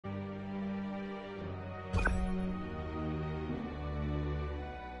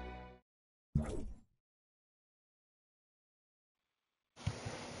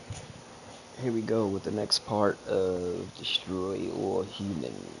Here we go with the next part of Destroy All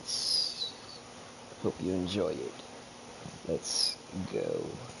Humans. Hope you enjoy it. Let's go.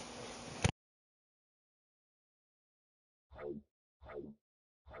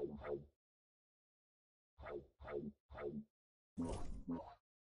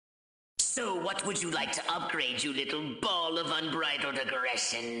 So what would you like to upgrade, you little ball of unbridled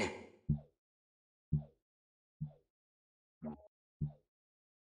aggression?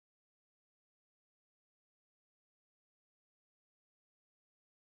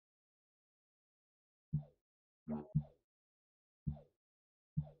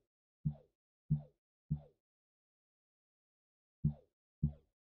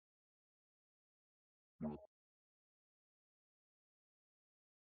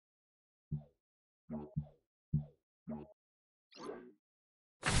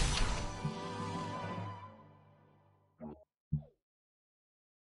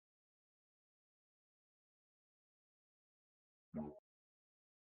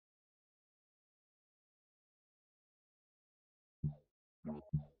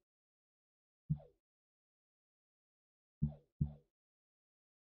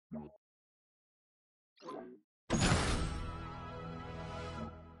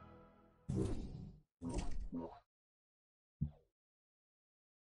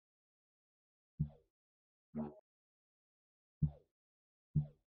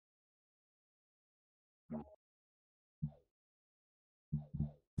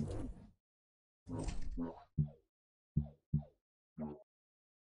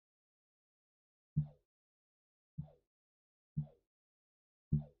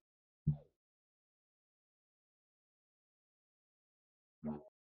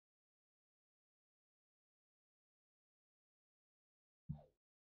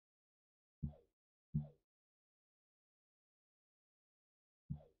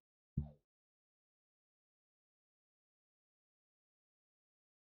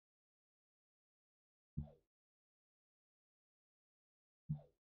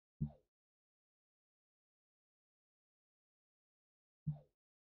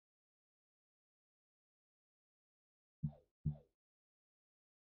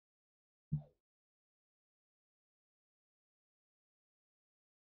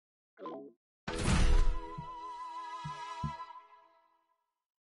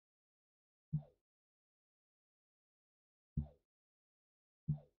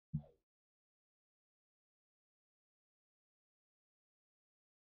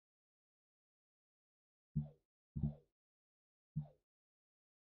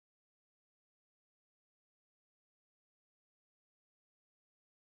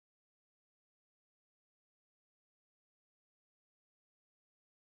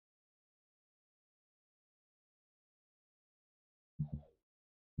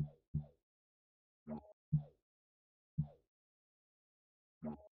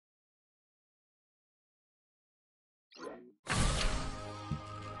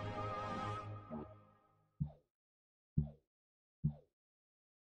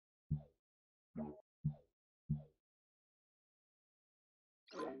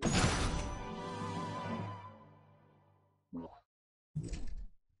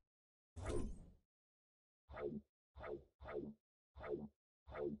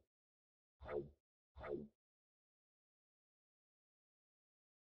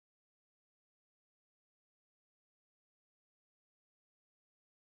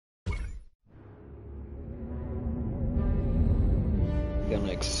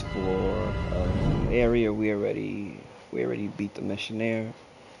 Gonna explore area we already beat the missionaire,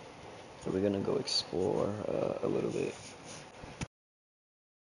 so we're gonna go explore a little bit.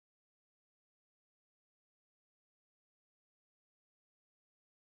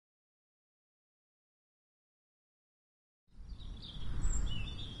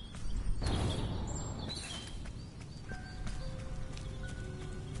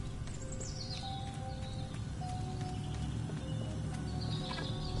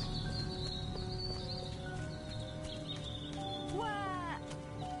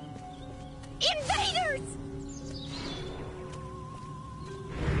 Invaders!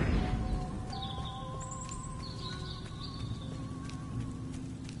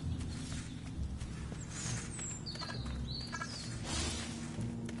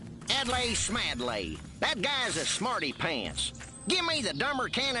 Adley Schmadley. That guy's a smarty pants. Give me the dumber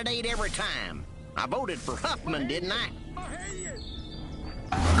candidate every time. I voted for Huffman, didn't I?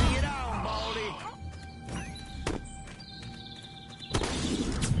 Bring it on, Baldy.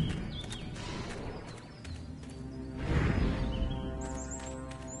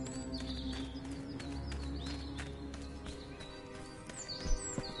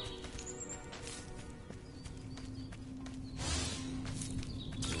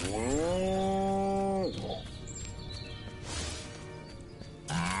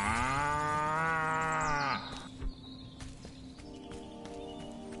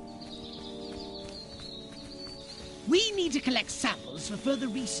 to collect samples for further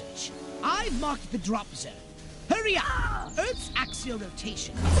research. I've marked the drop zone. Hurry up! Earth's axial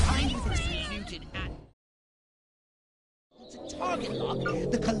rotation, combined with its computed to target lock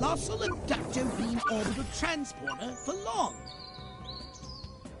the colossal abductor beam orbital transporter for long.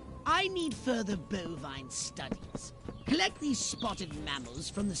 I need further bovine studies. Collect these spotted mammals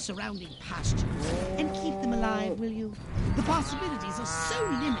from the surrounding pastures and keep them alive, will you? The possibilities are so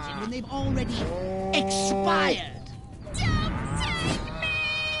limited when they've already expired. Don't take me!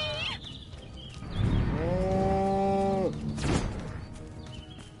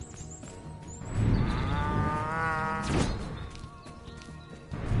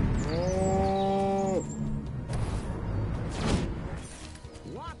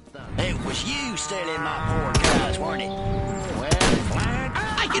 It was you stealing my poor guys, weren't it? Well, flag.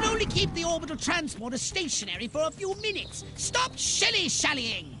 I can only keep the orbital transporter stationary for a few minutes. Stop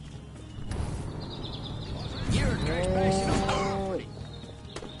shilly-shallying! You're trespassing on property.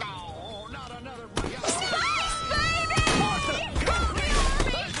 Oh, not another.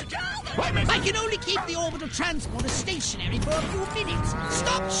 I can only keep the orbital transporter stationary for a few minutes.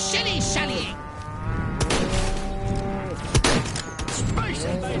 Stop shilly-shallying! Space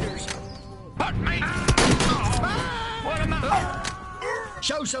invaders! Hurt me! What am I?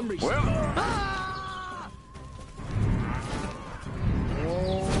 Show some respect.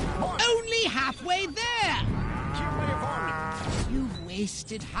 Only halfway there! You've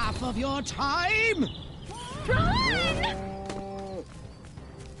wasted half of your time! Run!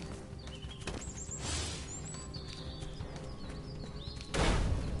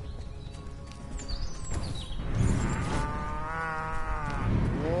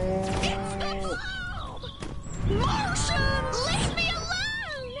 It's the bomb! Martian, leave me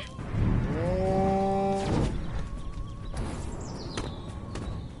alone!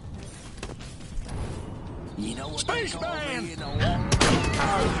 You know what? Spaceman!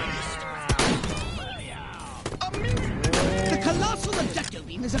 The colossal abductor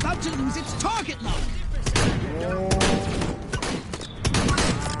beam is about to lose its target lock.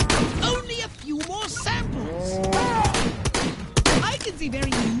 Only a few more samples. I can see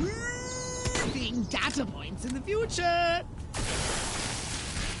very moving data points in the future.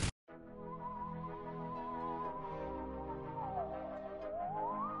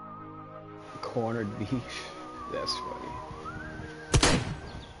 Cornered beef. That's funny.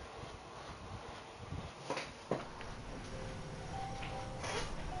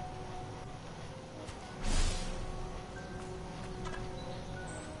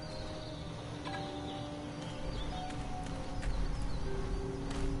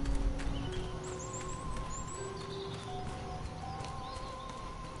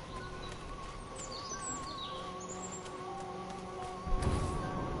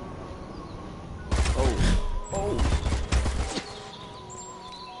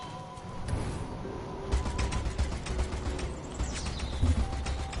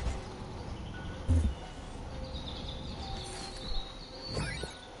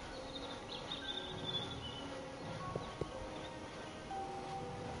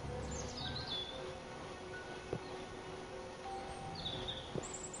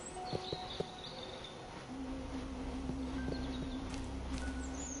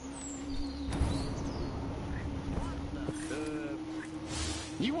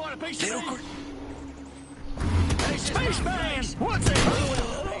 You want a piece of me? Hey, Spaceman! What's it doing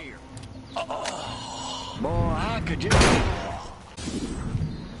up here? Boy, I could just...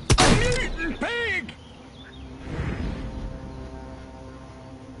 A mutant pig!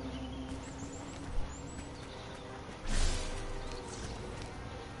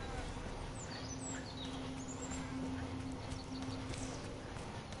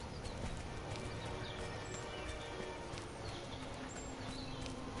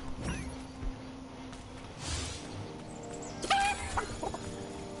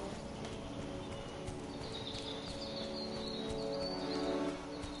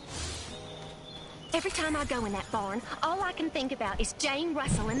 Every time I go in that barn, all I can think about is Jane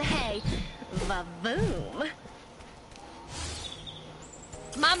Russell in the hay. Va-boom.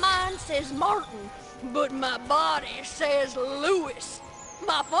 My mind says Martin, but my body says Lewis.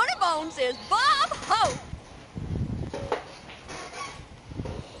 My funny bone says Bob Hope.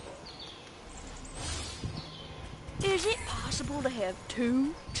 Is it possible to have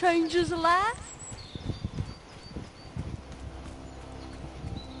two changes of life?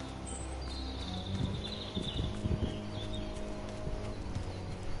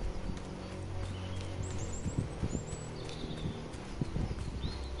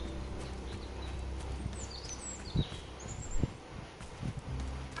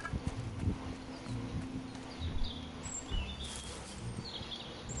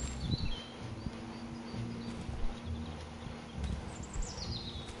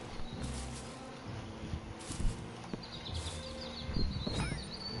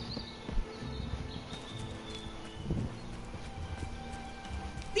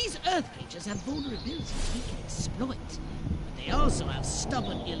 These Earth creatures have vulnerabilities we can exploit, but they also have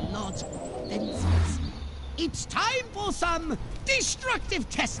stubborn, illogical defenses. It's time for some destructive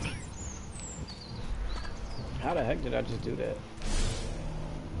testing. How the heck did I just do that?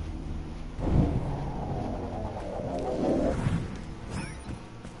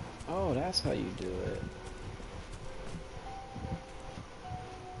 Oh, that's how you do it.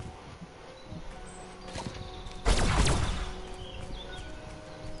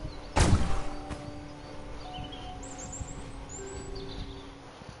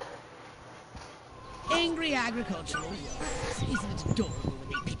 Angry agricultural workers. Isn't it adorable when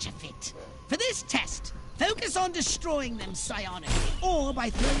they pitch a fit? For this test, focus on destroying them psionically or by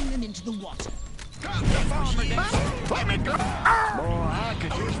throwing them into the water. Drop the farmer down. Let me go. Boy, I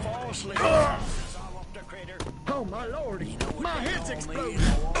could just fall asleep. Oh, my lordy. My head's exploding.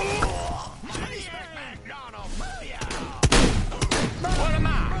 What am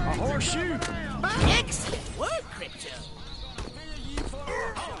I? A horseshoe? Excellent work, Crypto.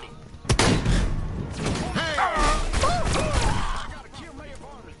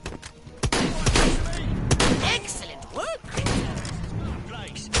 Excellent work, Crypto.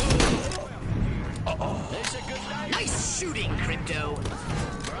 Nice shooting, Crypto.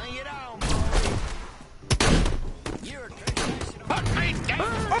 Bring it on, boy. You're put me down.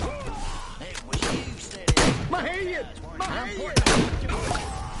 It was you, steady. My head! My head!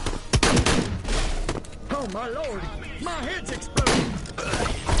 Oh, my lord! My head's exploding!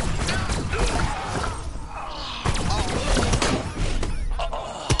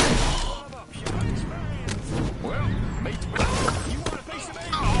 Well, meet you want a piece of me?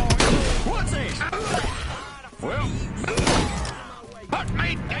 What's this? Well, put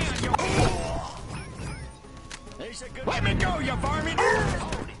me down, you... Let me go, you varmint!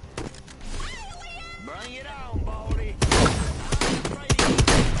 Bring it on, Baldy.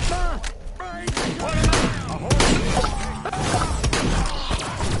 What am I? A horse?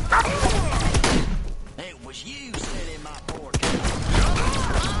 It was you setting my poor cow.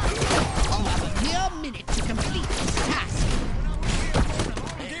 You have a mere minute to complete this task.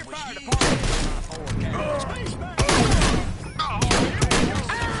 Dear fire department, my poor cow. Spaceman!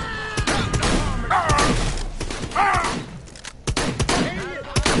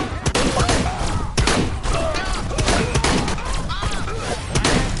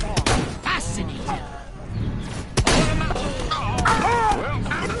 Fascinating.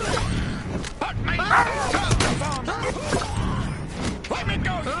 Let me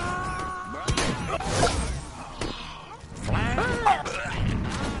go!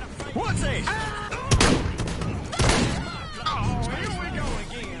 What's this? Oh, here we go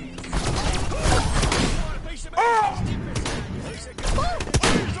again.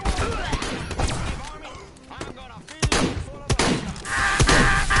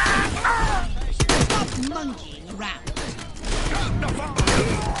 Stop monkeying around.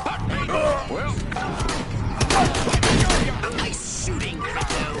 Nice shooting,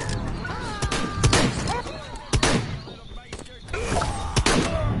 Crypto.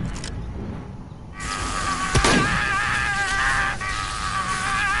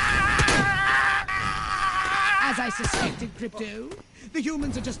 As I suspected, Crypto, the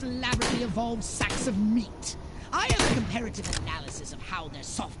humans are just elaborately evolved sacks of meat. I have a comparative analysis of how their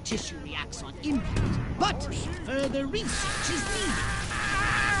soft tissue reacts on impact, but further research is needed.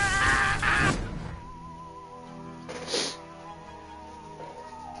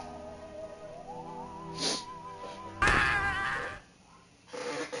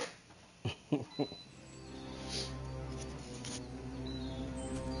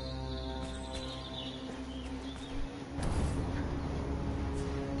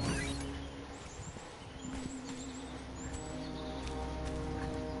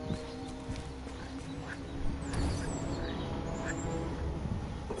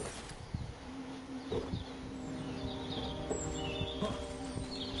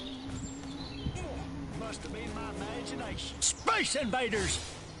 Must have been my imagination. Space invaders!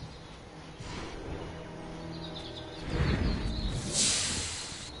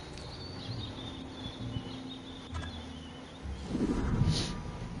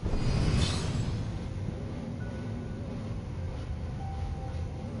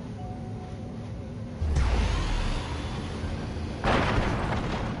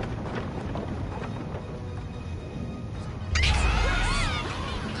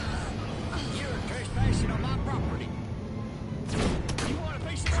 You're trespassing on my property. You want a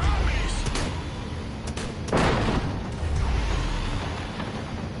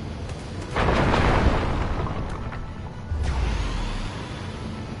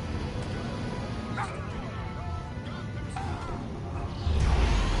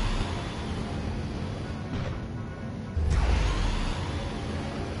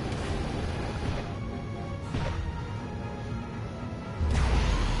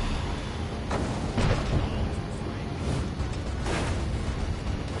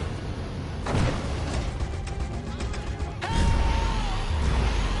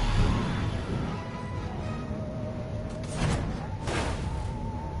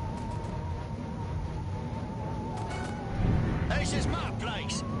my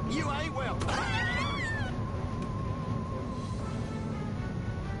place. You ain't welcome.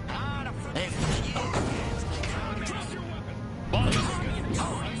 Trust your weapon.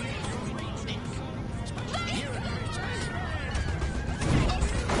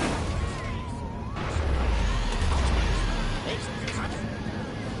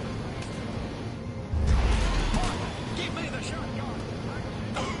 Give me the shotgun.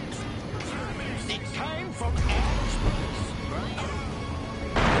 It came from outer space, right?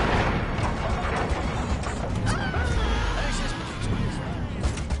 There's just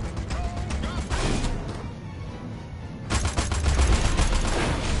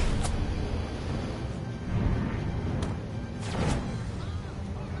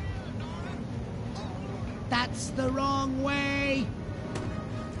That's the wrong way!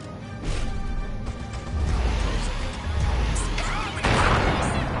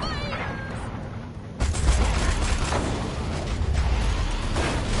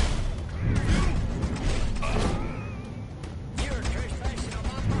 you're trespassing on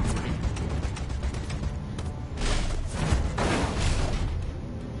my property.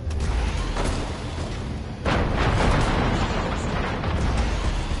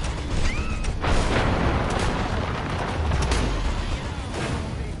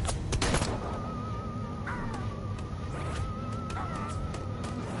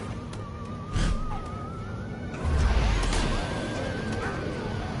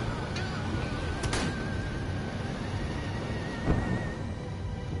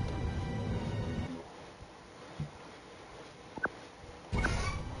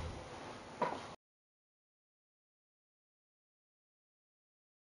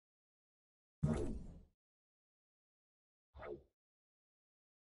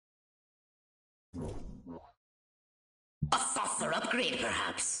 A saucer upgrade,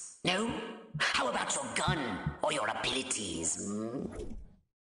 perhaps? No? How about your gun or your abilities?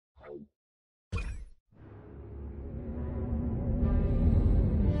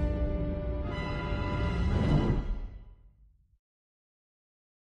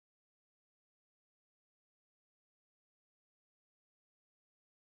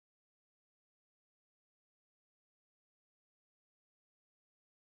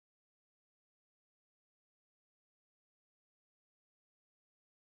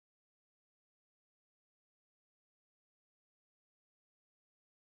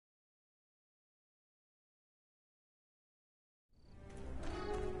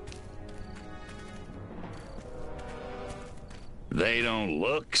 They don't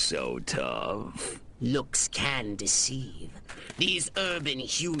look so tough. Looks can deceive. These urban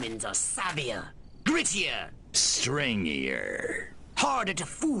humans are savvier, grittier, Stringier. harder to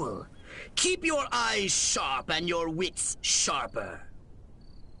fool. Keep your eyes sharp and your wits sharper.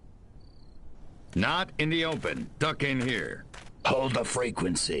 Not in the open. Duck in here. Hold the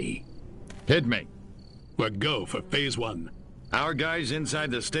frequency. Hit me. We're go for phase 1. Our guys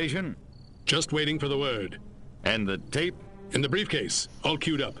inside the station? Just waiting for the word. And the tape? In the briefcase, all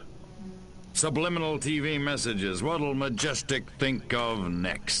queued up. Subliminal TV messages. What'll Majestic think of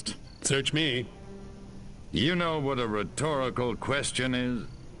next? Search me. You know what a rhetorical question is?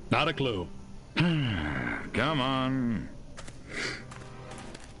 Not a clue. Come on.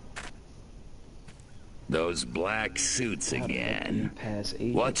 Those black suits again.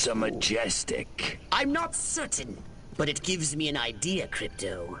 What's a Majestic? I'm not certain, but it gives me an idea,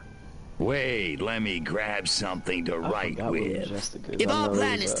 Crypto. Wait, let me grab something to write with. If our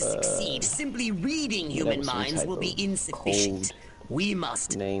plan is to succeed, simply reading human minds will be insufficient. We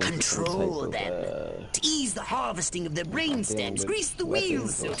must control them. To ease the harvesting of their brain stems, grease the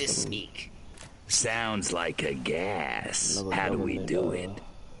wheels, so to speak. Sounds like a gas. How do we do it?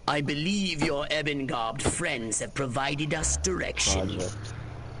 I believe your ebon-garbed friends have provided us direction.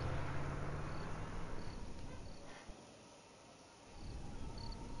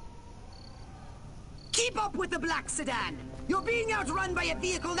 Keep up with the black sedan! You're being outrun by a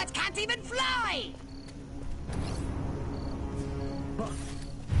vehicle that can't even fly!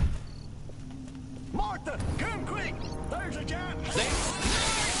 Martha, come quick! There's a giant...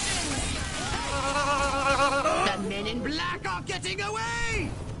 The men in black are getting away!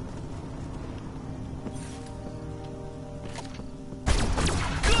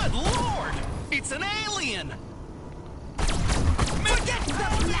 Good Lord! It's an alien! Forget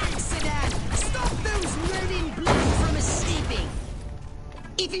the black sedan! Stop those men in black from escaping!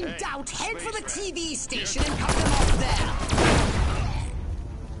 If in doubt, head for the TV station and cut them off there!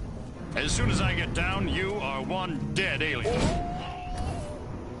 As soon as I get down, you are one dead alien.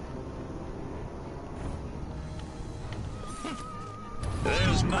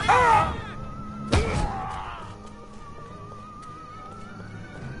 There's my...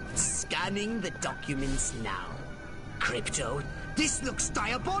 Scanning the documents now. Crypto, this looks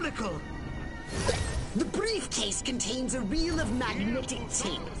diabolical. The briefcase contains a reel of magnetic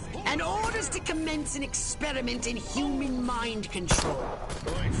tape and orders to commence an experiment in human mind control.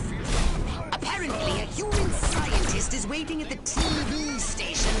 Apparently, a human scientist is waiting at the TV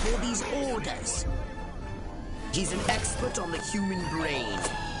station for these orders. He's an expert on the human brain.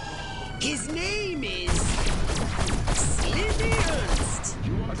 His name is Slippy Ernst.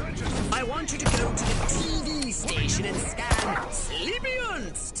 I want you to go to the TV station and scan Slippy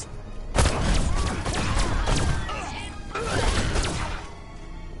Ernst.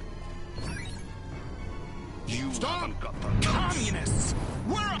 You stop! Communists!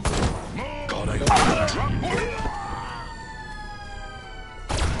 We're God, I drop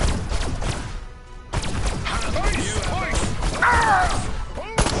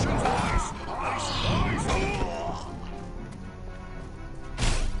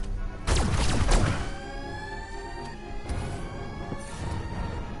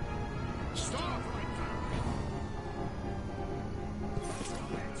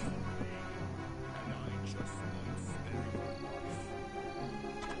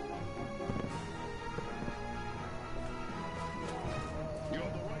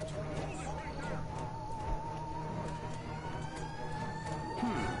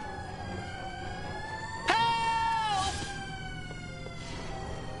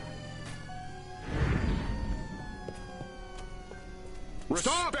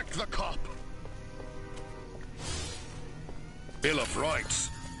Respect the cop! Bill of Rights.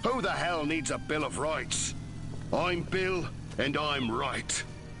 Who the hell needs a Bill of Rights? I'm Bill, and I'm right.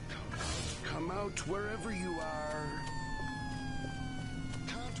 Come out wherever you are.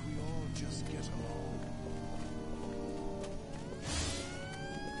 Can't we all just get along?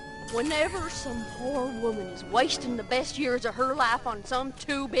 Whenever some poor woman is wasting the best years of her life on some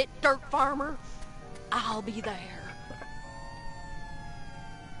two-bit dirt farmer, I'll be there.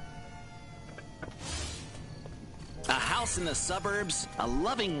 A house in the suburbs, a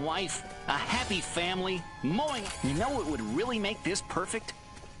loving wife, a happy family, mowing. You know what would really make this perfect?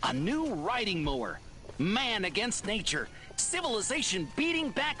 A new riding mower. Man against nature. Civilization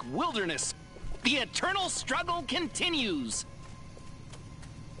beating back wilderness. The eternal struggle continues.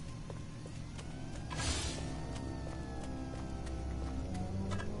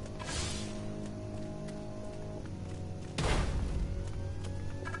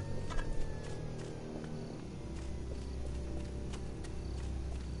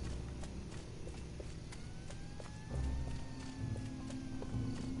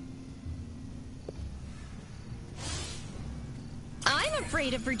 I'm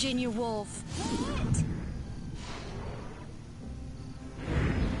afraid of Virginia Woolf. What?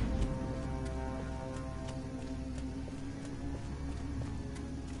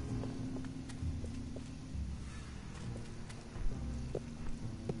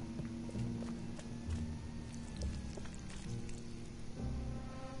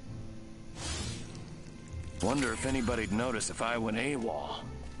 Wonder if anybody'd notice if I went AWOL.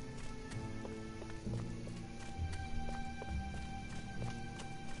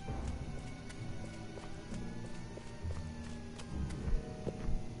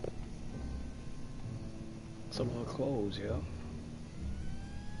 Some of her clothes, yeah.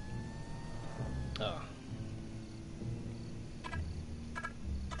 Ah.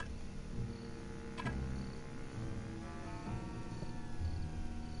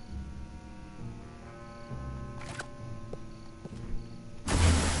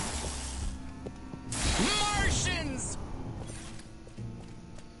 Martians!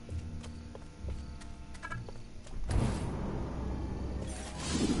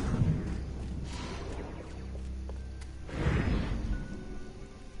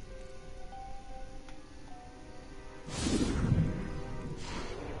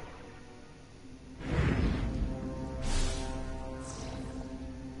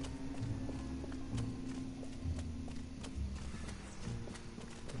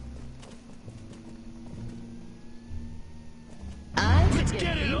 Let's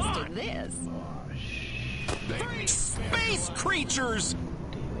get it on! This. Space creatures!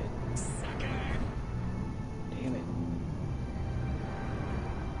 Damn it.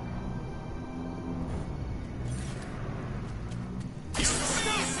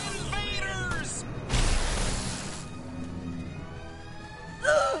 Space invaders!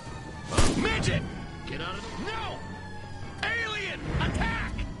 Midget! Get out of... No! Alien!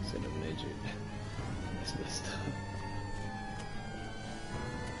 Attack! Said a midget. That's messed up.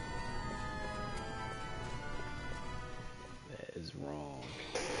 That is wrong.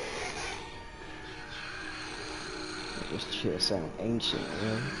 This chair sound ancient,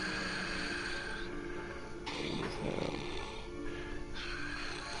 man.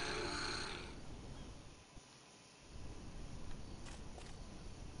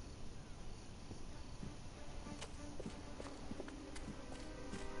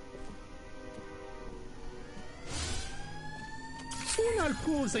 I'll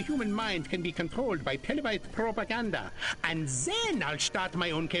prove the human mind can be controlled by televised propaganda. And then I'll start my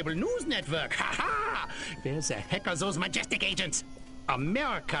own cable news network. Ha ha! Where the heck are those majestic agents?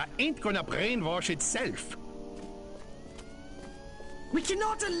 America ain't gonna brainwash itself. We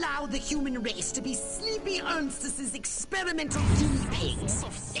cannot allow the human race to be Sleepy Ernst's experimental guinea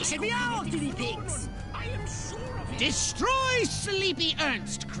pigs. They should be all guinea pigs. I am sure of it. Destroy Sleepy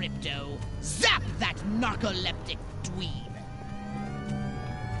Ernst, Crypto. Zap that narcoleptic dweeb.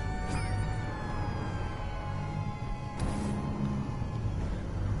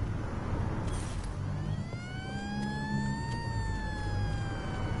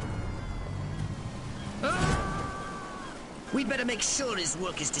 We'd better make sure his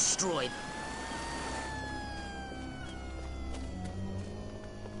work is destroyed.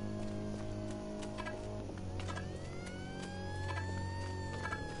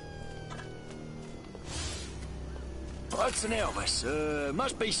 What's an Elvis?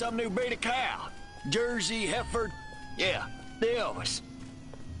 Must be some new breed of cow. Jersey, Heifer. Yeah, the Elvis.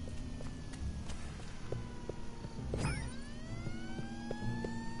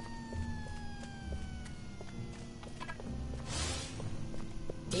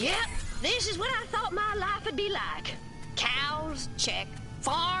 Yep, this is what I thought my life would be like. Cows, check.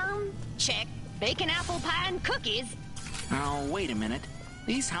 Farm, check. Baking apple pie and cookies. Oh, wait a minute.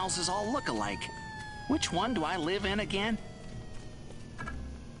 These houses all look alike. Which one do I live in again?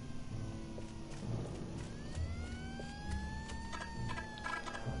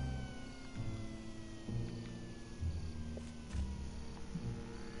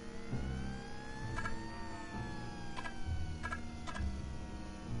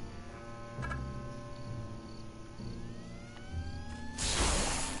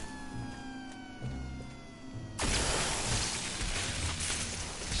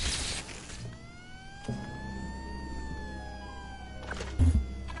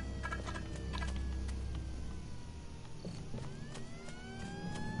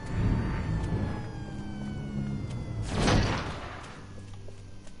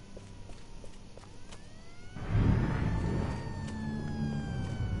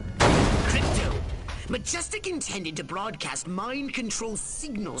 Majestic intended to broadcast mind control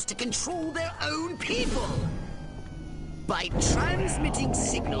signals to control their own people. By transmitting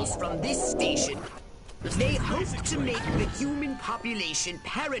signals from this station, they hope to make the human population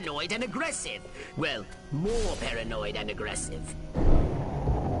paranoid and aggressive. Well, more paranoid and aggressive.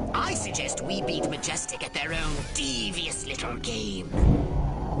 I suggest we beat Majestic at their own devious little game.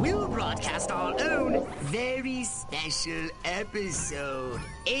 We'll broadcast our own very special episode.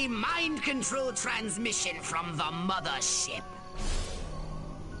 A mind control transmission from the mothership.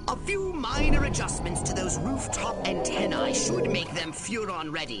 A few minor adjustments to those rooftop antennae should make them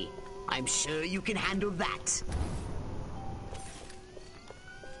Furon ready. I'm sure you can handle that.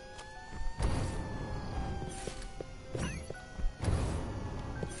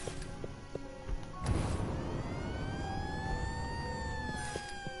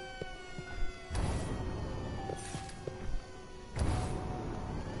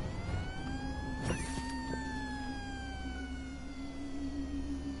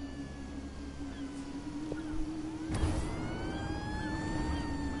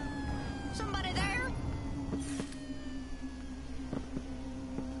 Somebody there?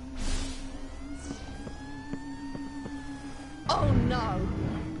 Oh no!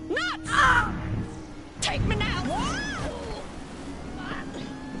 Nuts! Ah! Take me now! Whoa!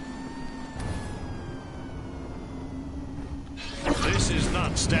 This is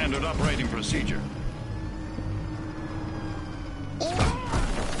not standard operating procedure.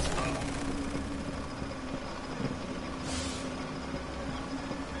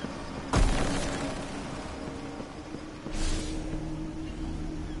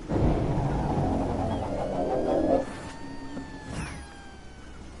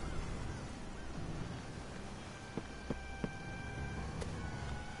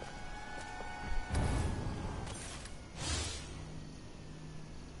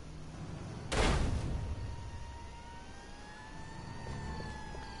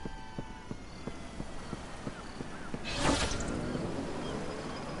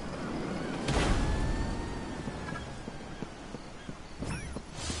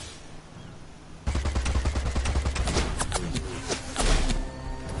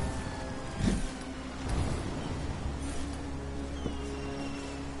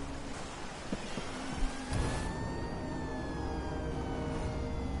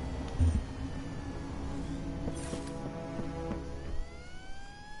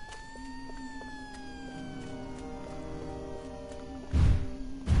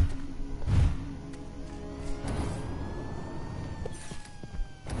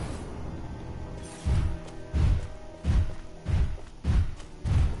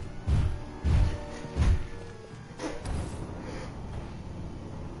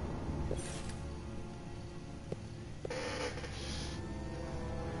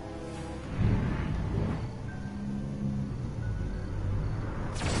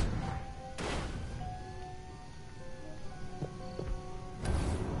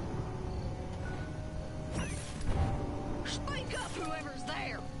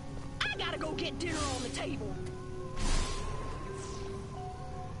 gotta go get dinner on the table.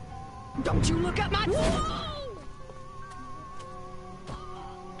 Don't you look at my... Whoa!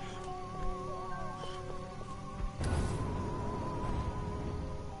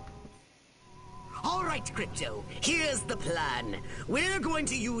 All right, Crypto, here's the plan. We're going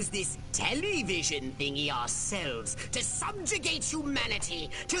to use this television thingy ourselves to subjugate humanity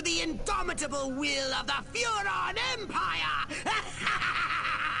to the indomitable will of the Furon Empire!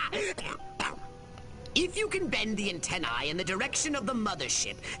 If you can bend the antennae in the direction of the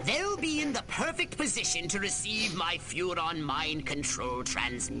mothership, they'll be in the perfect position to receive my Furon mind control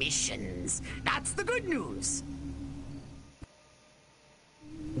transmissions. That's the good news.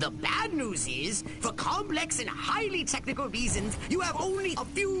 The bad news is, for complex and highly technical reasons, you have only a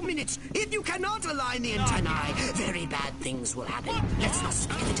few minutes. If you cannot align the antennae, very bad things will happen. Let's not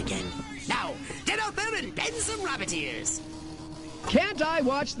skip it again. Now, get out there and bend some rabbit ears. Can't I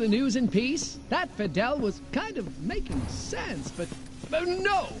watch the news in peace? That Fidel was kind of making sense, but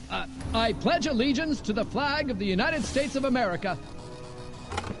no! I pledge allegiance to the flag of the United States of America.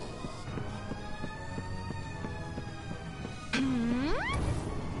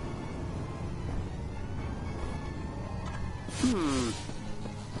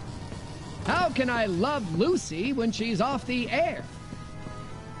 How can I love Lucy when she's off the air?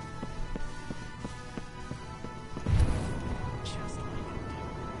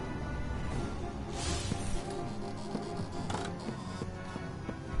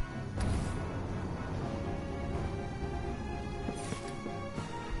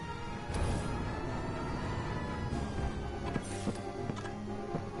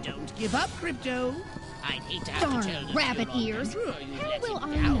 Don't give up, Crypto. I'd hate to have to tell Darn you. rabbit ears! How will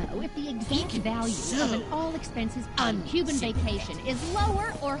I know if the exact value of an all-expenses Cuban vacation is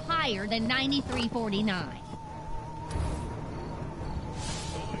lower or higher than $93.49?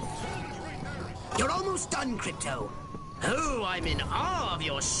 You're almost done, Crypto. Oh, I'm in awe of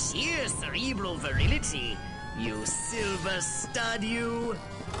your sheer cerebral virility. You silver stud, you.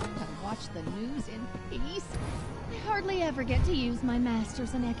 I watch the news in peace. I hardly ever get to use my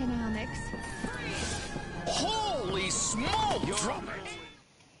masters in economics. Holy smoke! Drop it!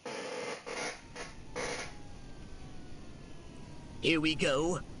 Here we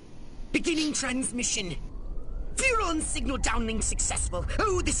go. Beginning transmission. Furon signal downlink successful.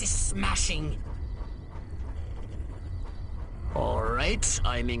 Oh, this is smashing. All right,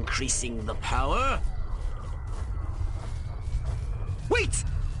 I'm increasing the power. Wait!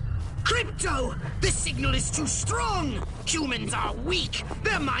 Crypto! The signal is too strong! Humans are weak!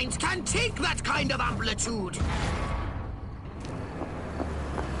 Their minds can't take that kind of amplitude!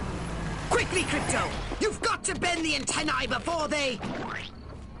 Quickly, Crypto! You've got to bend the antennae before they...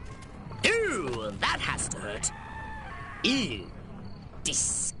 Ooh, that has to hurt. Ew.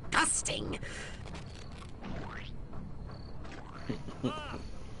 Disgusting.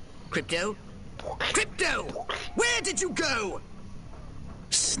 Crypto? Crypto! Where did you go?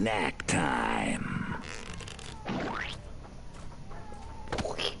 Snack time.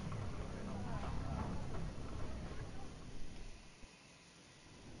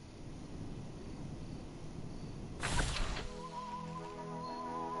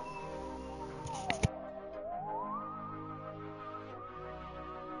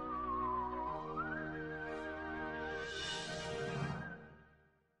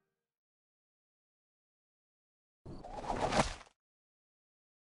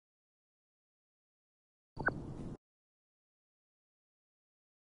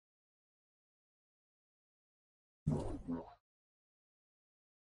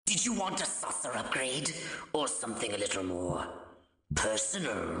 Did you want a saucer upgrade? Or something a little more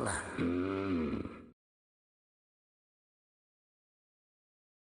personal?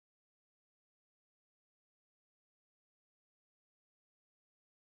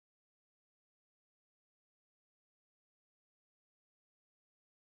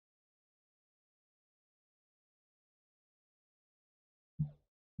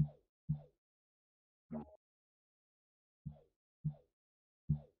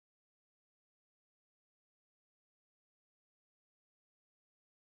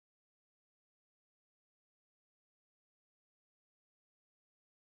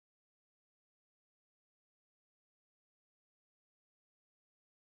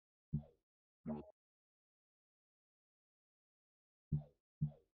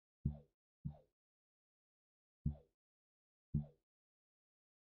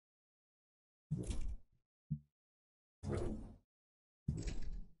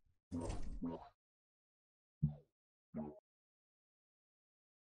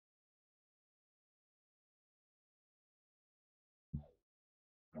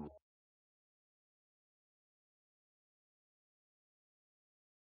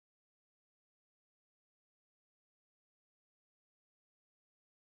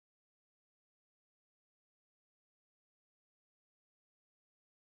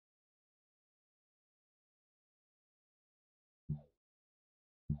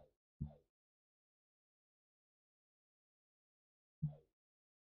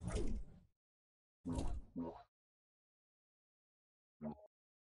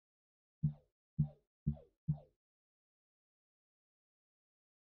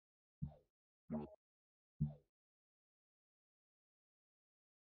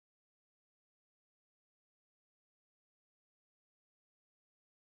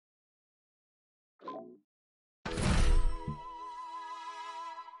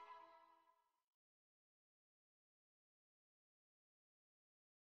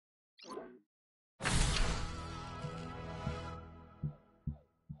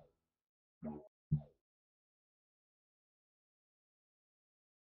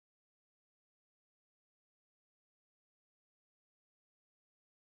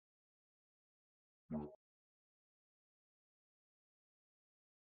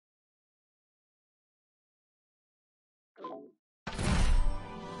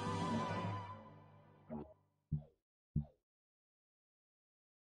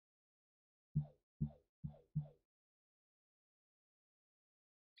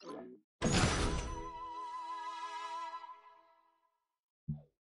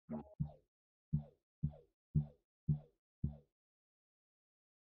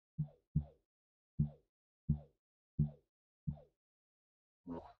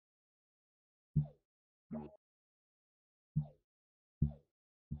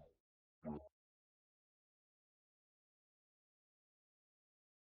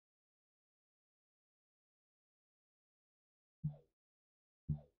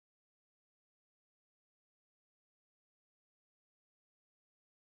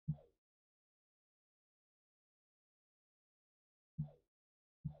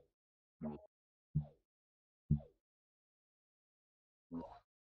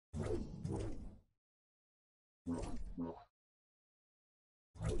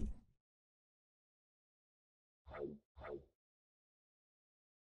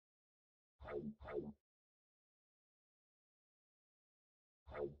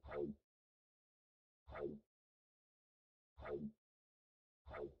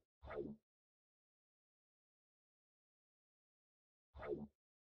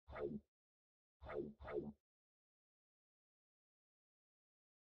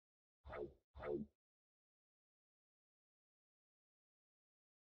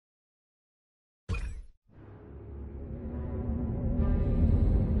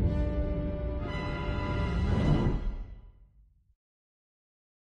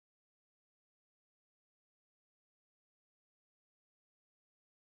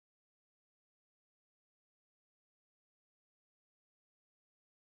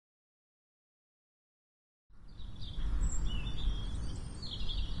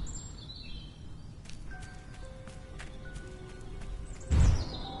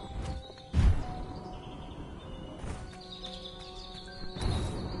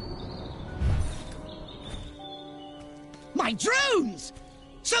 My drones!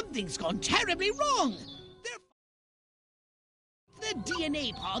 Something's gone terribly wrong! They're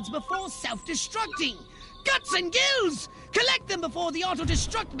DNA pods before self-destructing! Guts and gills! Collect them before the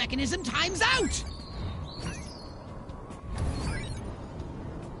auto-destruct mechanism times out!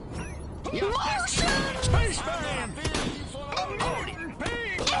 Motion! Spaceman!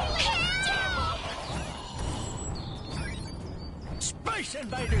 Space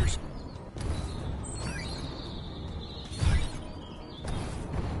invaders!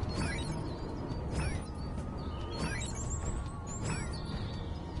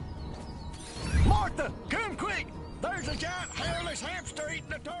 Martha, come quick! There's a giant hairless hamster eating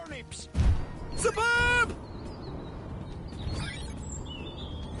the turnips! Suburb!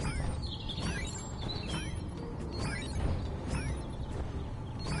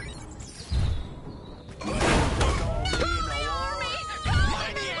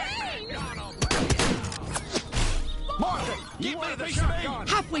 Martha, give me the shotgun!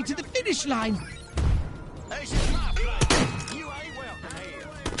 Halfway to the finish line! This is my plan! You ain't welcome here!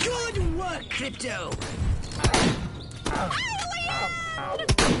 Good work, Crypto!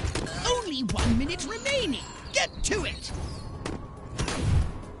 Only 1 minute remaining! Get to it!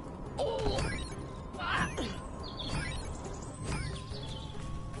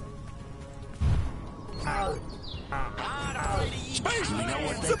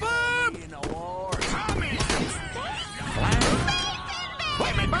 Spaceman! Suburb!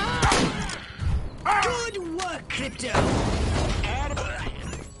 Good work, Crypto!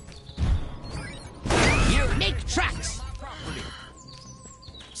 You make tracks!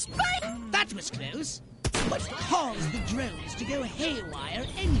 That was close. What caused the drones to go haywire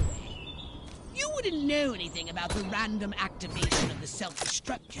anyway? You wouldn't know anything about the random activation of the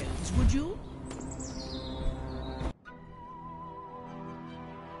self-destruct codes, would you?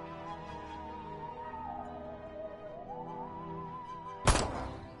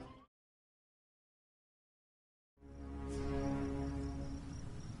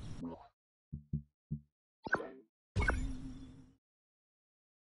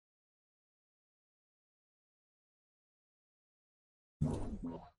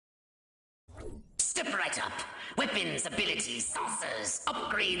 Step right up. Weapons, abilities, saucers,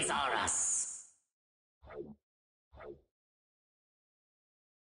 upgrades are us.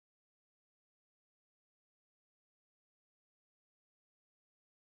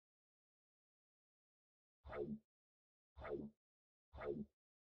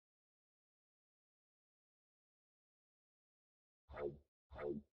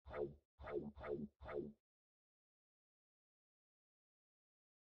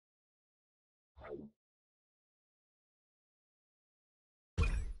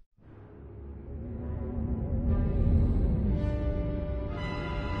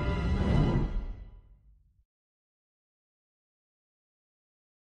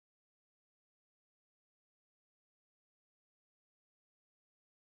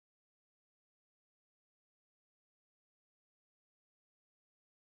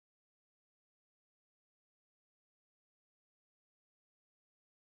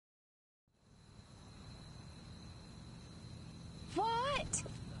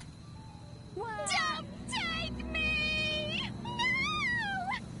 What? Don't take me! No!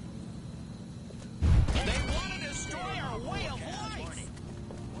 They want to destroy our way of life!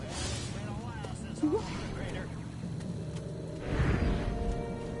 Well, it's been a while since I was a grader.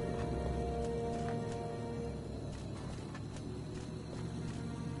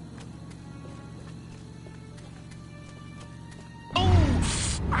 Aliens!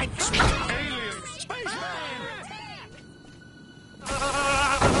 Spaceman!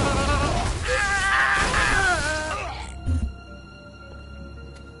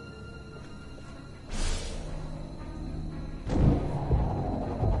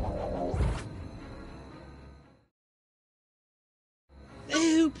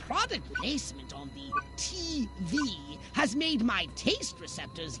 product placement on the TV has made my taste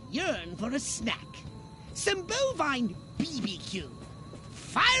receptors yearn for a snack. Some bovine BBQ.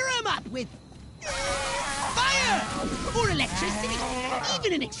 Fire 'em up with fire! Or electricity,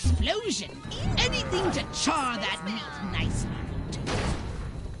 even an explosion. Anything to char that meat nicely.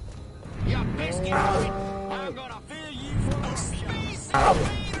 You biscuit! I'm gonna fill you full of space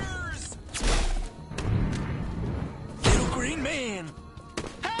invaders! Little green man!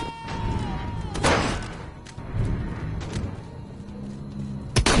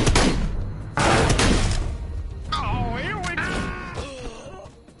 Oh, here we go!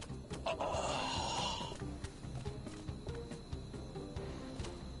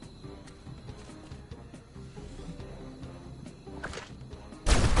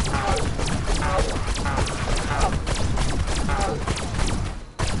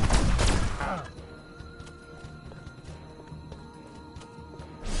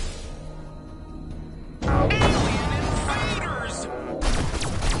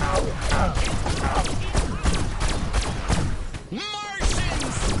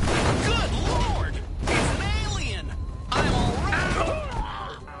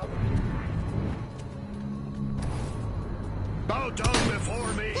 Bow down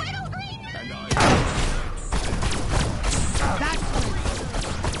before me. Little green man! And I...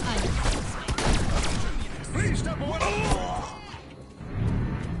 Please step away.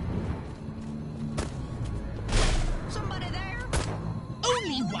 Somebody there?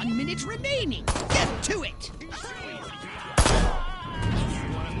 Only 1 minute remaining. Get to it.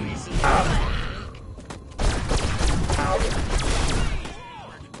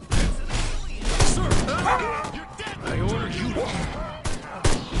 I order you.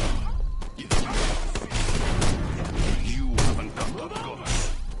 You haven't got the guts.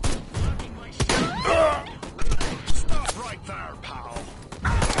 Stop right there, pal.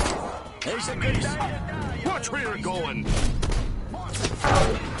 There's a good day. Watch where you're going.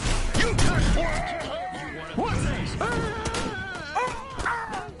 You can't. What's this?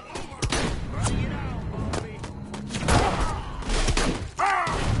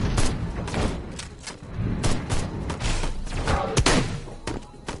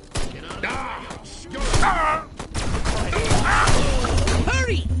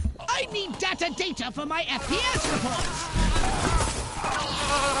 Hurry! I need data for my FPS reports.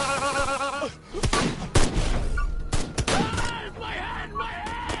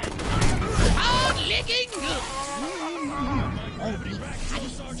 Hard licking good. All the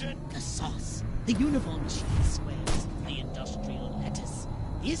fatties, the sauce, the uniform cheese squares, the industrial lettuce.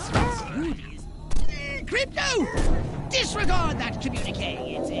 This smoothie is crypto. Disregard that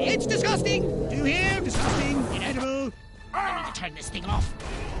communique. It's disgusting. Do you hear? Disgusting. Inedible. I need to turn this thing off.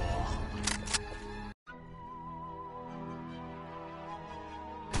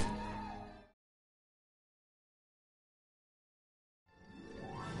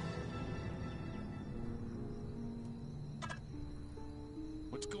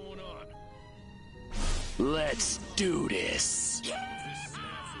 What's going on? Let's do this.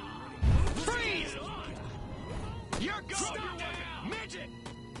 Freeze! You're going! Midget!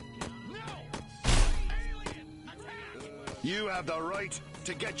 No! Alien! Attack! You have the right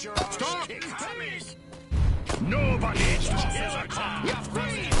to get your ass kicked. Nobody is a cop. You're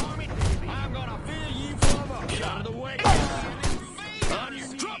free! I'm gonna fill you full of up. Out of the way.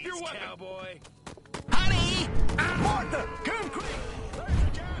 Drop your weapon, cowboy. Honey! Martha, come quick!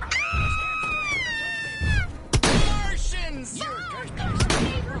 Martians!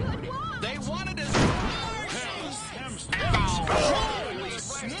 They wanted us Martians! Holy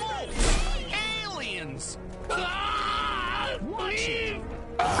smokes! Aliens! Watch it!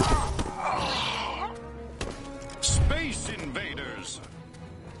 Space invaders!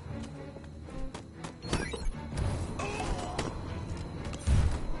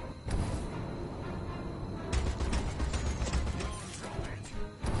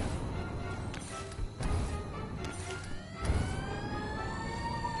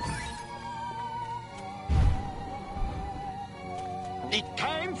 It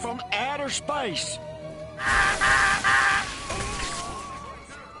came from outer space.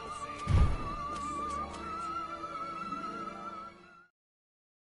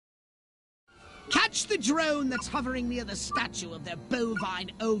 Catch the drone that's hovering near the statue of their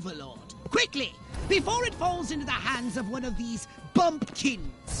bovine overlord. Quickly, before it falls into the hands of one of these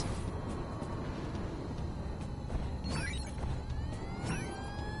bumpkins.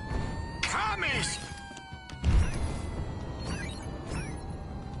 Commies!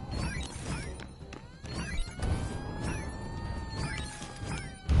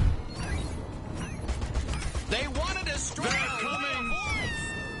 They wanted us straight. They're coming!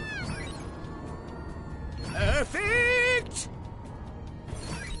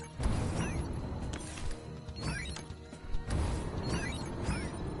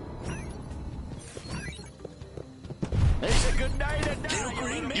 good day today.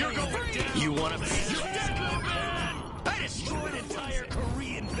 You're going down. You want to be? I destroyed an entire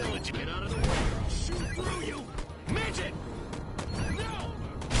Korean village. Get out of the way. I'll shoot through you. Midget! No!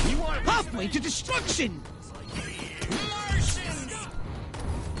 You want to halfway to destruction! Martians!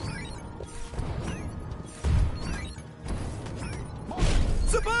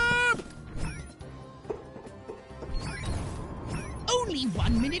 Suburb! Only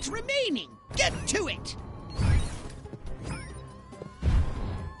 1 minute remaining. Get to it!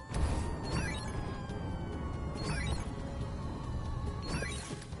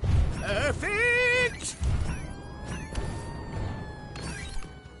 Perfect!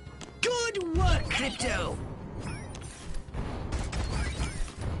 Good work, Crypto!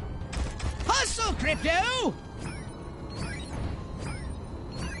 Hustle, Crypto!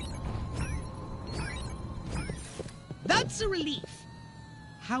 That's a relief.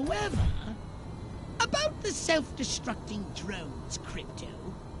 However, about the self-destructing drones, Crypto,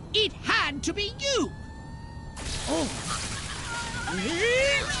 it had to be you! Oh.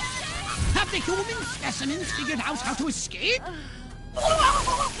 Have the human specimens figured out how to escape?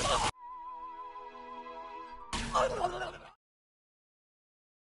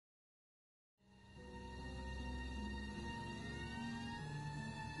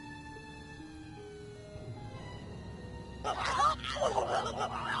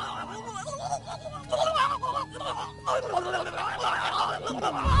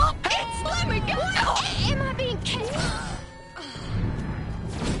 Let me go! Am I being killed?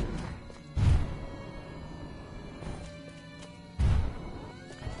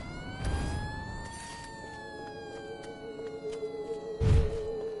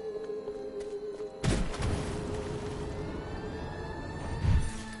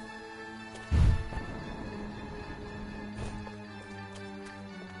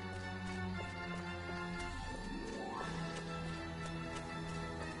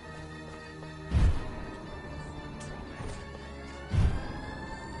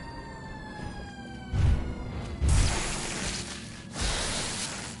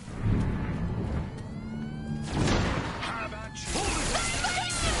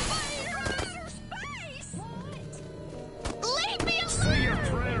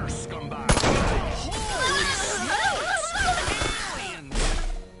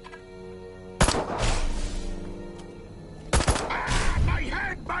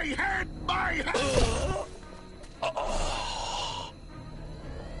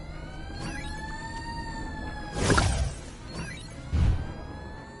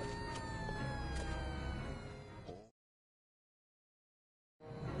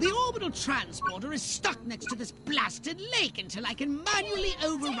 The orbital transporter is stuck next to this blasted lake until I can manually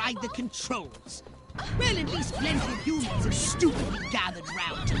override the controls. Well, at least plenty of humans have stupidly gathered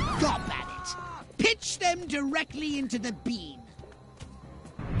round to gawp at it. Pitch them directly into the beam.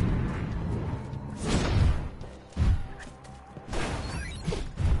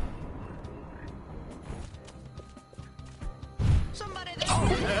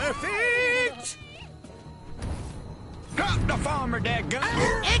 Perfect! Got the farmer, dadgum!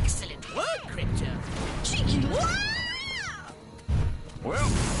 Excellent work, Crypto. Cheeky! Well,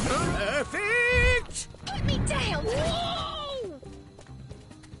 perfect! Put me down! Whoa!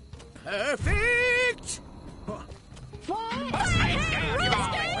 Perfect!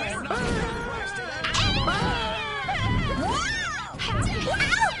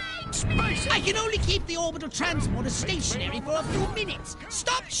 I can only keep the orbital transporter stationary for a few minutes.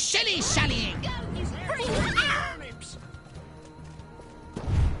 Stop shilly-shallying!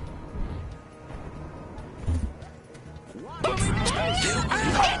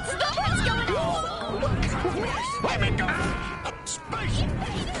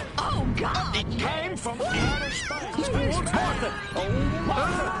 Oh, God! It came from outer space! Martha! Oh,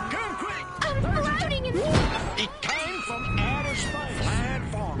 Martha! Come quick! I'm floating in It came from outer space! Land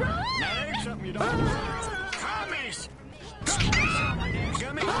farm! Now there's something you don't know. Commies!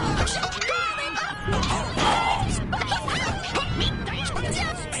 Gummy!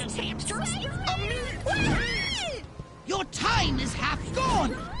 Your time is half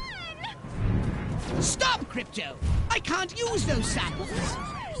gone! Stop, Crypto! I can't use those samples!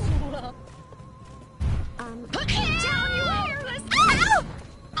 Put me down, you hairless! Ow!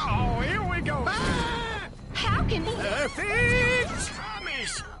 Oh, here we go! How can he... Perfect!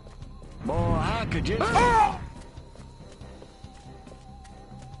 Commies! Boy, I could just...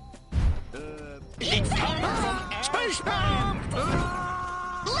 It came from space bomb!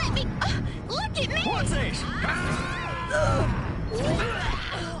 Let me... look at me! What's this?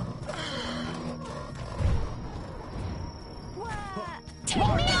 Take me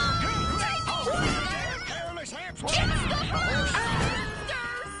on! Careless hamster!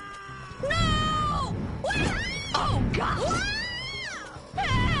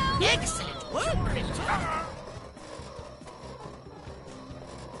 Excellent work, Crypto.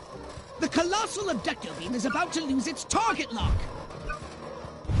 The colossal abductor beam is about to lose its target lock.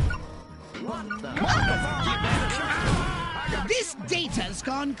 This data's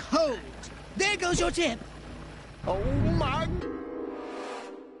gone cold. There goes your tip. Oh my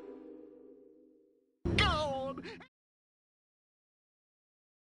God!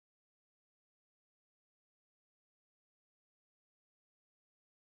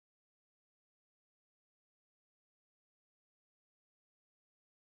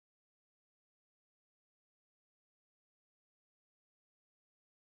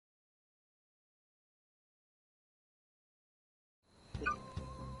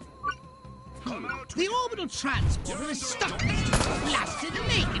 The orbital transporter is stuck next to the blasted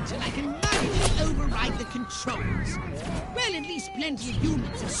lake until I can manually override the controls. Well, at least plenty of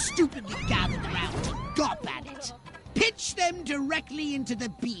humans have stupidly gathered around to gawp at it. Pitch them directly into the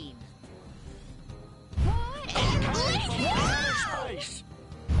beam. Space!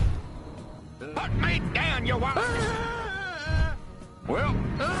 Put me down, you want? Well,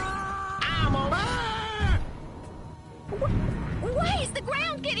 I'm over. Why is the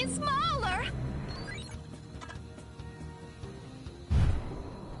ground getting smaller?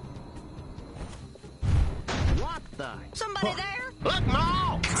 What the? Somebody there? Look,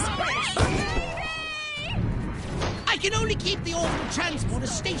 Ma! I can only keep the orbital transporter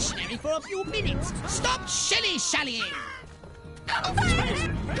stationary for a few minutes. Stop shilly-shallying!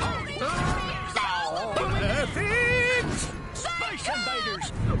 Space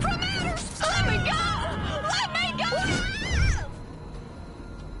invaders! Promoters! Let me go! Let me go!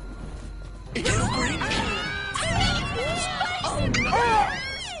 Little green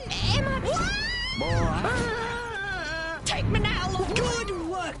Am I... Take me now, Lord. Good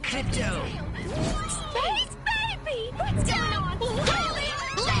work, Crypto! Space baby! What's going on?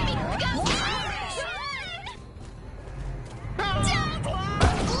 Let me go! Don't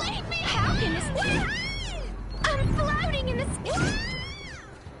leave me! How can this... I'm floating in the sky!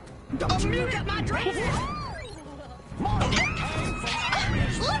 Don't you look at my dress!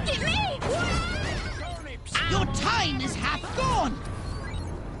 Look at me! Your time is half gone!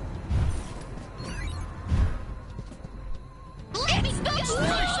 Let me go!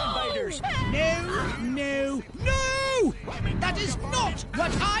 Space invaders! No, no, no! That is not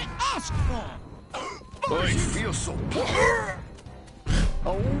what I asked for! I feel so...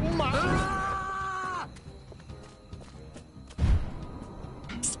 Oh my!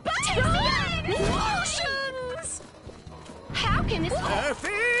 Explosions! How can this...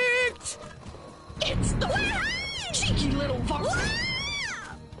 Perfect! It's the... Cheeky little fox!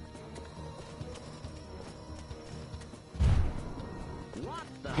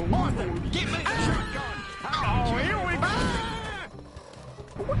 Martha, give me the shotgun! Oh, here we go!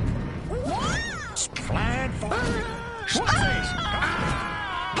 Flying for... What's this?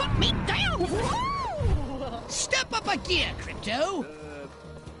 Put me down! Step up a gear, Crypto!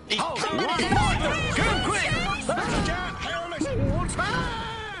 Oh, Martha! Come quick! There's a giant hairless wolf!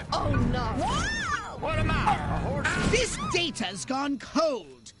 Oh, no. What am I, a horse? This data's gone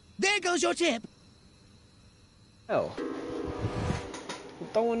cold. There goes your tip. Oh. I'm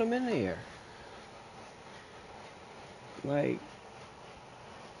throwing them in there. Like,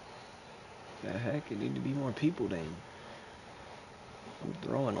 the heck, it need to be more people then. I'm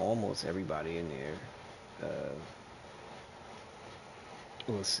throwing almost everybody in there.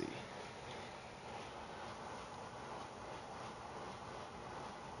 We'll see.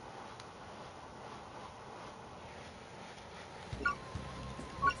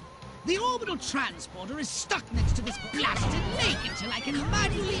 The orbital transporter is stuck next to this blasted lake until I can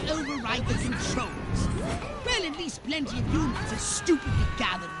manually override the controls. Well, at least plenty of humans have stupidly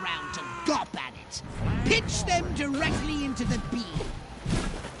gathered round to gawp at it. Pitch them directly into the beam.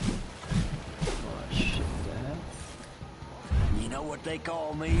 Oh shit, the hell? You know what they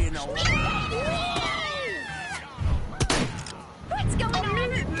call me in the... What's going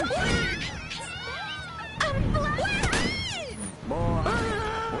on? I'm flying! Boy.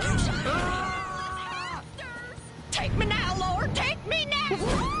 Take me now, Lord! Take me now!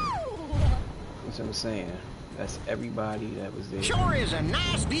 That's what I'm saying. That's everybody that was there. Sure is a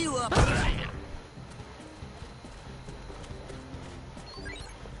nice view up there.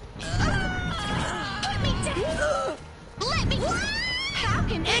 Put me down! Let me... How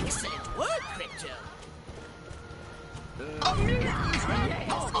can... Excellent work, Crypto.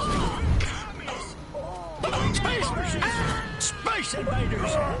 Space machines! Space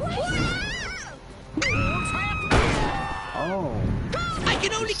invaders! Oh. I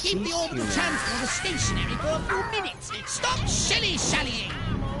can only keep the orbital transporter stationary for a few minutes. Stop shilly-shallying!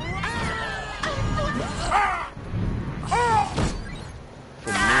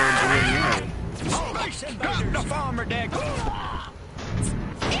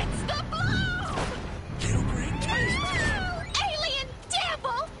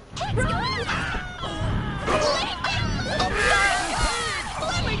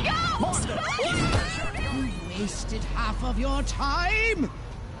 of your time?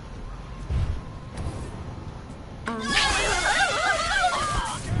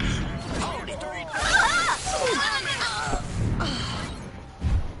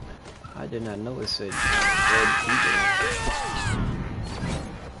 I did not know it said red people.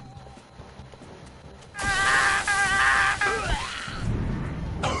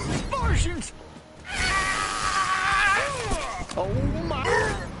 Martians! Oh my!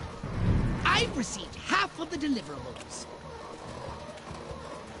 I've received half of the deliverables.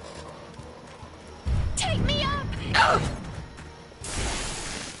 Take me up!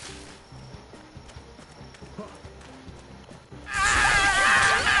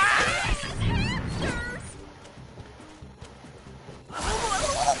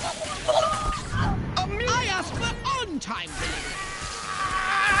 I asked for on-time delivery.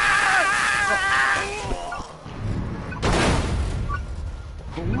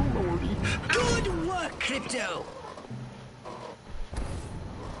 Good work, Crypto!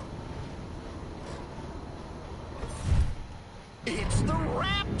 It's the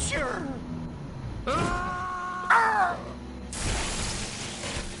Rapture!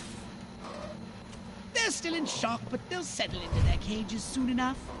 They're still in shock, but they'll settle into their cages soon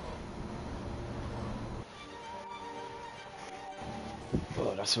enough.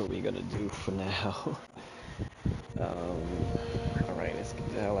 Well, that's what we're gonna do for now. Alright, let's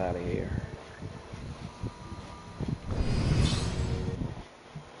get the hell out of here.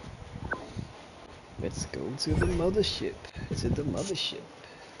 Let's go to the mothership. To the mothership.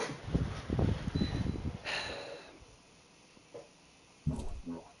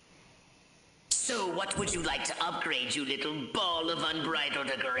 So what would you like to upgrade, you little ball of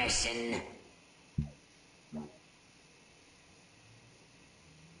unbridled aggression?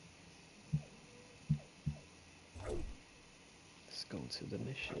 Let's go to the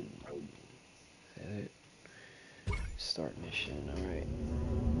mission. Is that it? Start mission, alright.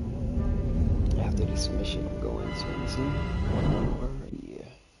 After this mission, I'm going to yeah.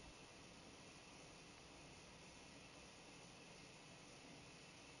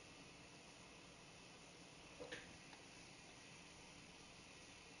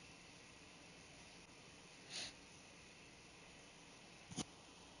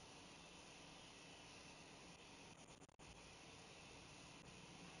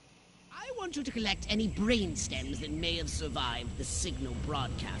 I want you to collect any brain stems that may have survived the signal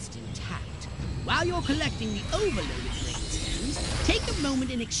broadcast intact. While you're collecting the overloaded brain stems, take a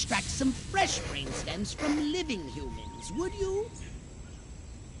moment and extract some fresh brain stems from living humans, would you?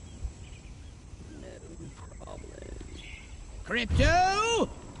 No problem. Crypto!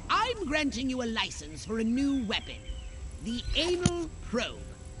 I'm granting you a license for a new weapon. The Anal Probe.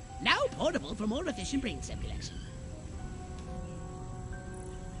 Now portable for more efficient brain stem collection.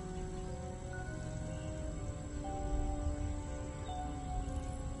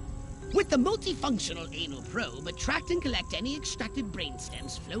 With the multifunctional anal probe, attract and collect any extracted brain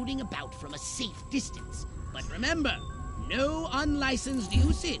stems floating about from a safe distance. But remember, no unlicensed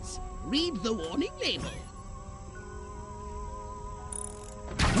uses. Read the warning label.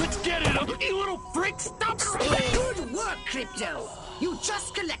 Let's get it up, you little freak! Stop! Good work, Crypto! You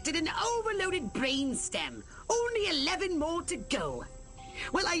just collected an overloaded brain stem. Only 11 more to go.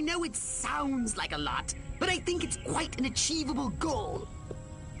 Well, I know it sounds like a lot, but I think it's quite an achievable goal.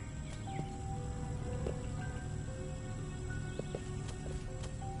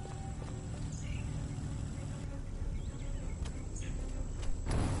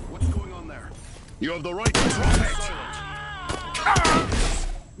 What's going on there? You have the right to drop it!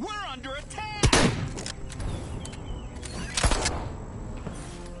 We're under attack!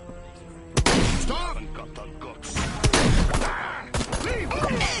 Stop! Got the guts.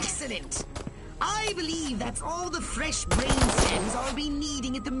 Excellent! I believe that's all the fresh brain stems I'll be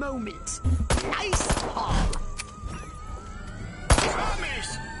needing at the moment. Nice haul!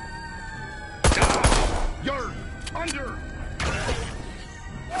 Promise! You're under!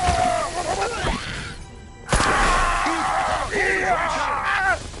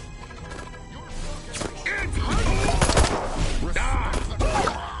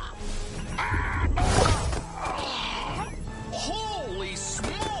 Holy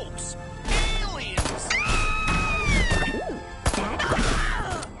smokes! Aliens!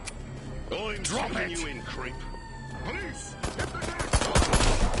 I'm dropping you in, creep. Police! Get the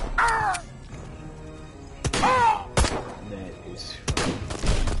That is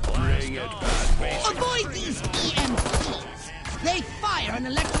Bring it back, baby. Avoid these EMPs. They fire an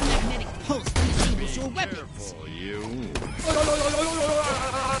electromagnetic pulse that disables your weapons. For you.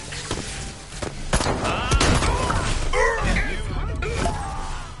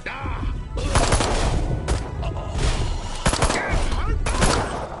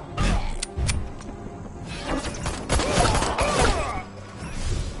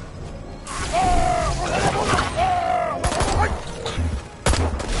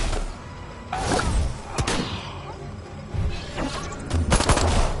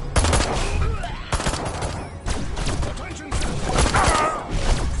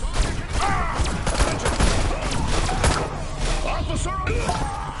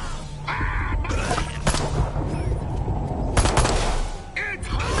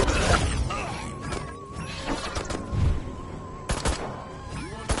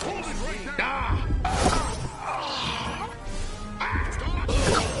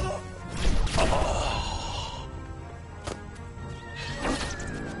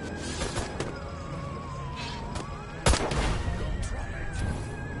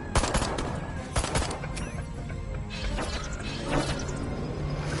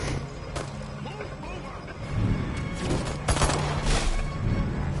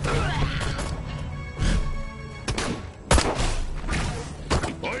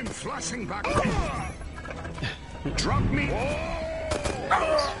 flashing back. Drop me.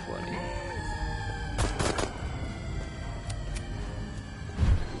 That's funny.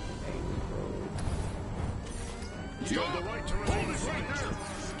 You have the right to remain right there.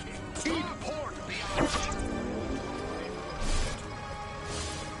 Eat pork.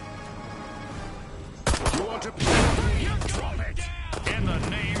 You want to drop it in the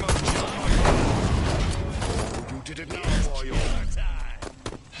name of John. You did it now, boy.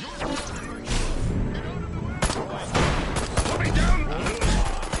 Put me down.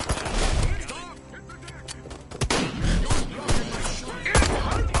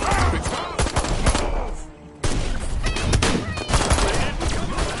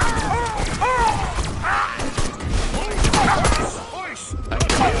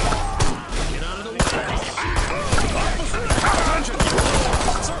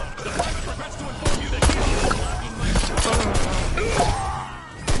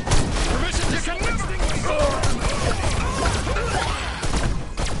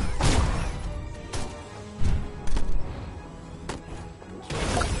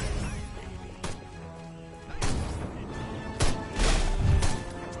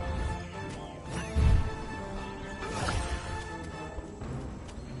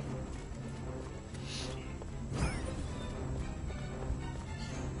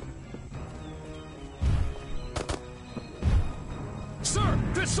 Sir,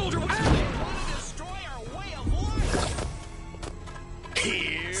 this soldier was... destroy our way of life!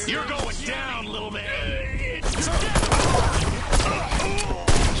 Here... You're going down, little man! Sir!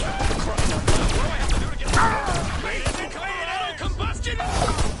 Combustion!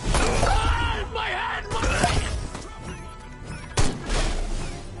 My head!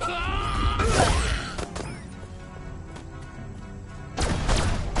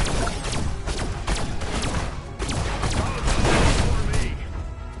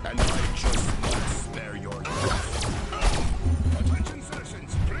 And I just won't spare your life. Attention,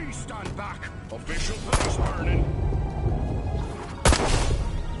 citizens, please stand back. Official place burning.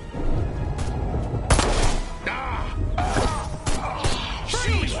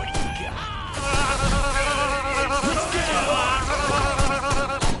 Shoot me what you got.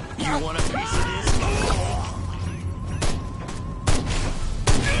 You want a piece of this?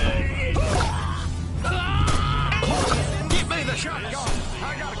 Give me the shotgun. I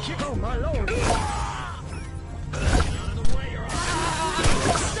gotta kick. Oh my lord.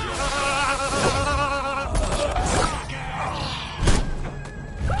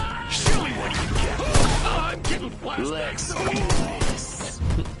 Show me what you get. I'm getting flashed. Let's do this.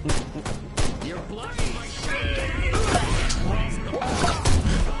 You're blocking my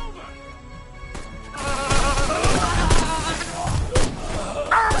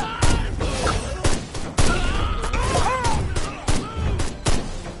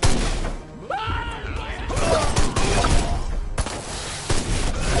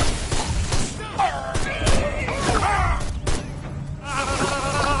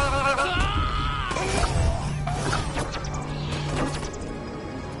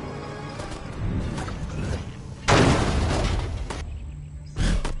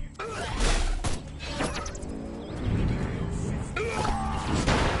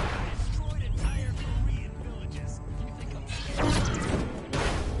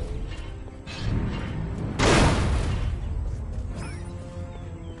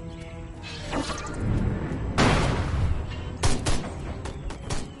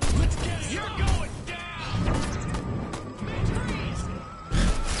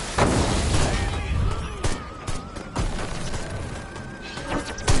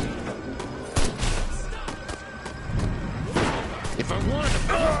If I wanted to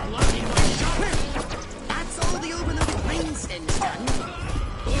be lucky my shot. That's all the overloaded brainstem's done.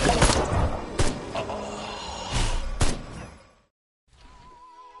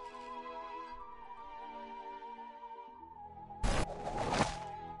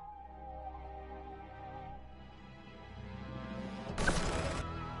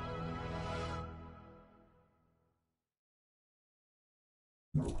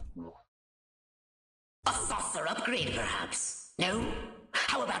 A saucer upgrade, perhaps? No?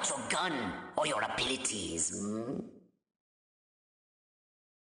 How about your gun or your abilities?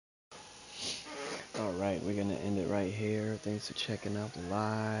 Alright, we're gonna end it right here. Thanks for checking out the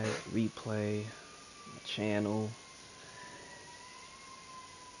live replay, the channel,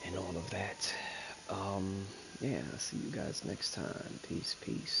 and all of that. Yeah, I'll see you guys next time.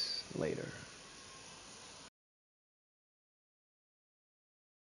 Peace, later.